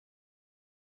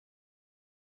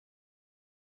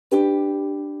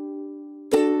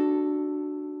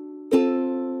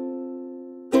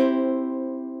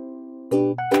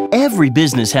Every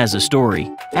business has a story.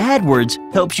 AdWords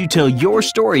helps you tell your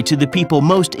story to the people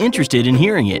most interested in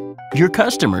hearing it, your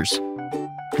customers.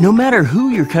 No matter who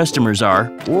your customers are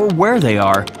or where they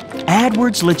are,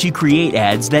 AdWords lets you create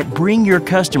ads that bring your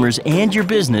customers and your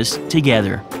business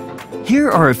together.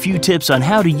 Here are a few tips on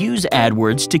how to use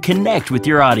AdWords to connect with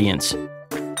your audience.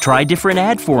 Try different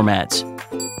ad formats.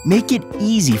 Make it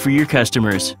easy for your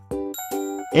customers.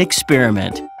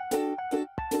 Experiment.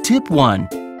 Tip 1.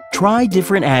 Try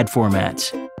different ad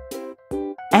formats.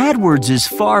 AdWords is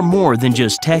far more than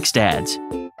just text ads.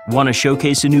 Want to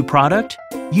showcase a new product?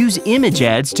 Use image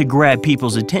ads to grab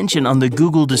people's attention on the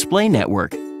Google Display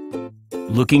Network.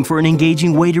 Looking for an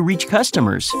engaging way to reach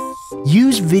customers?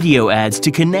 Use video ads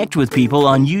to connect with people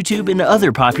on YouTube and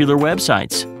other popular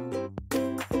websites.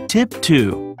 Tip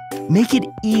 2. Make it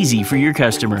easy for your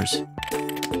customers.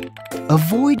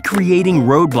 Avoid creating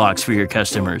roadblocks for your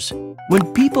customers.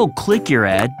 When people click your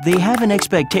ad, they have an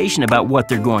expectation about what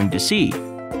they're going to see.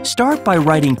 Start by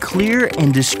writing clear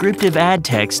and descriptive ad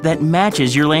text that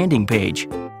matches your landing page.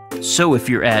 So if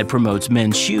your ad promotes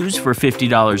men's shoes for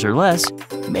 $50 or less,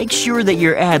 make sure that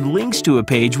your ad links to a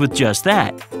page with just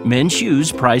that, men's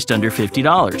shoes priced under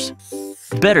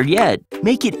 $50. Better yet,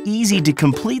 make it easy to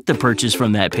complete the purchase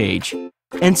from that page.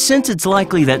 And since it's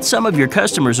likely that some of your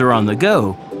customers are on the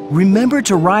go, remember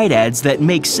to write ads that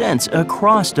make sense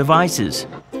across devices.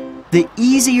 The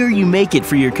easier you make it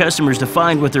for your customers to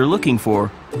find what they're looking for,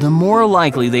 the more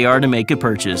likely they are to make a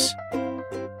purchase.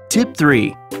 Tip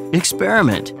 3.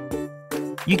 Experiment.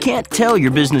 You can't tell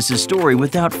your business's story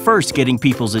without first getting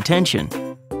people's attention.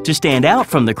 To stand out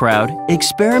from the crowd,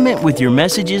 experiment with your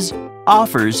messages,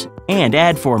 offers, and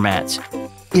ad formats.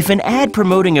 If an ad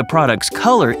promoting a product's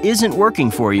color isn't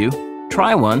working for you,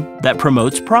 try one that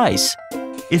promotes price.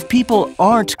 If people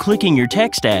aren't clicking your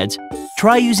text ads,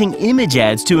 try using image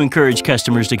ads to encourage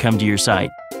customers to come to your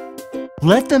site.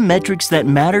 Let the metrics that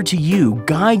matter to you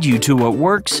guide you to what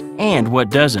works and what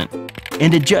doesn't,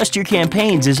 and adjust your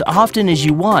campaigns as often as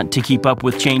you want to keep up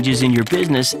with changes in your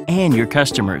business and your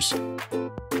customers.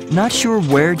 Not sure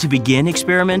where to begin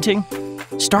experimenting?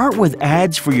 Start with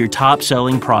ads for your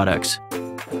top-selling products.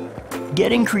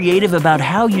 Getting creative about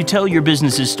how you tell your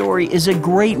business's story is a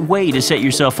great way to set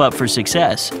yourself up for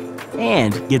success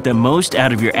and get the most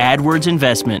out of your AdWords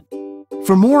investment.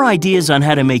 For more ideas on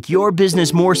how to make your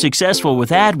business more successful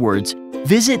with AdWords,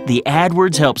 visit the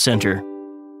AdWords Help Center.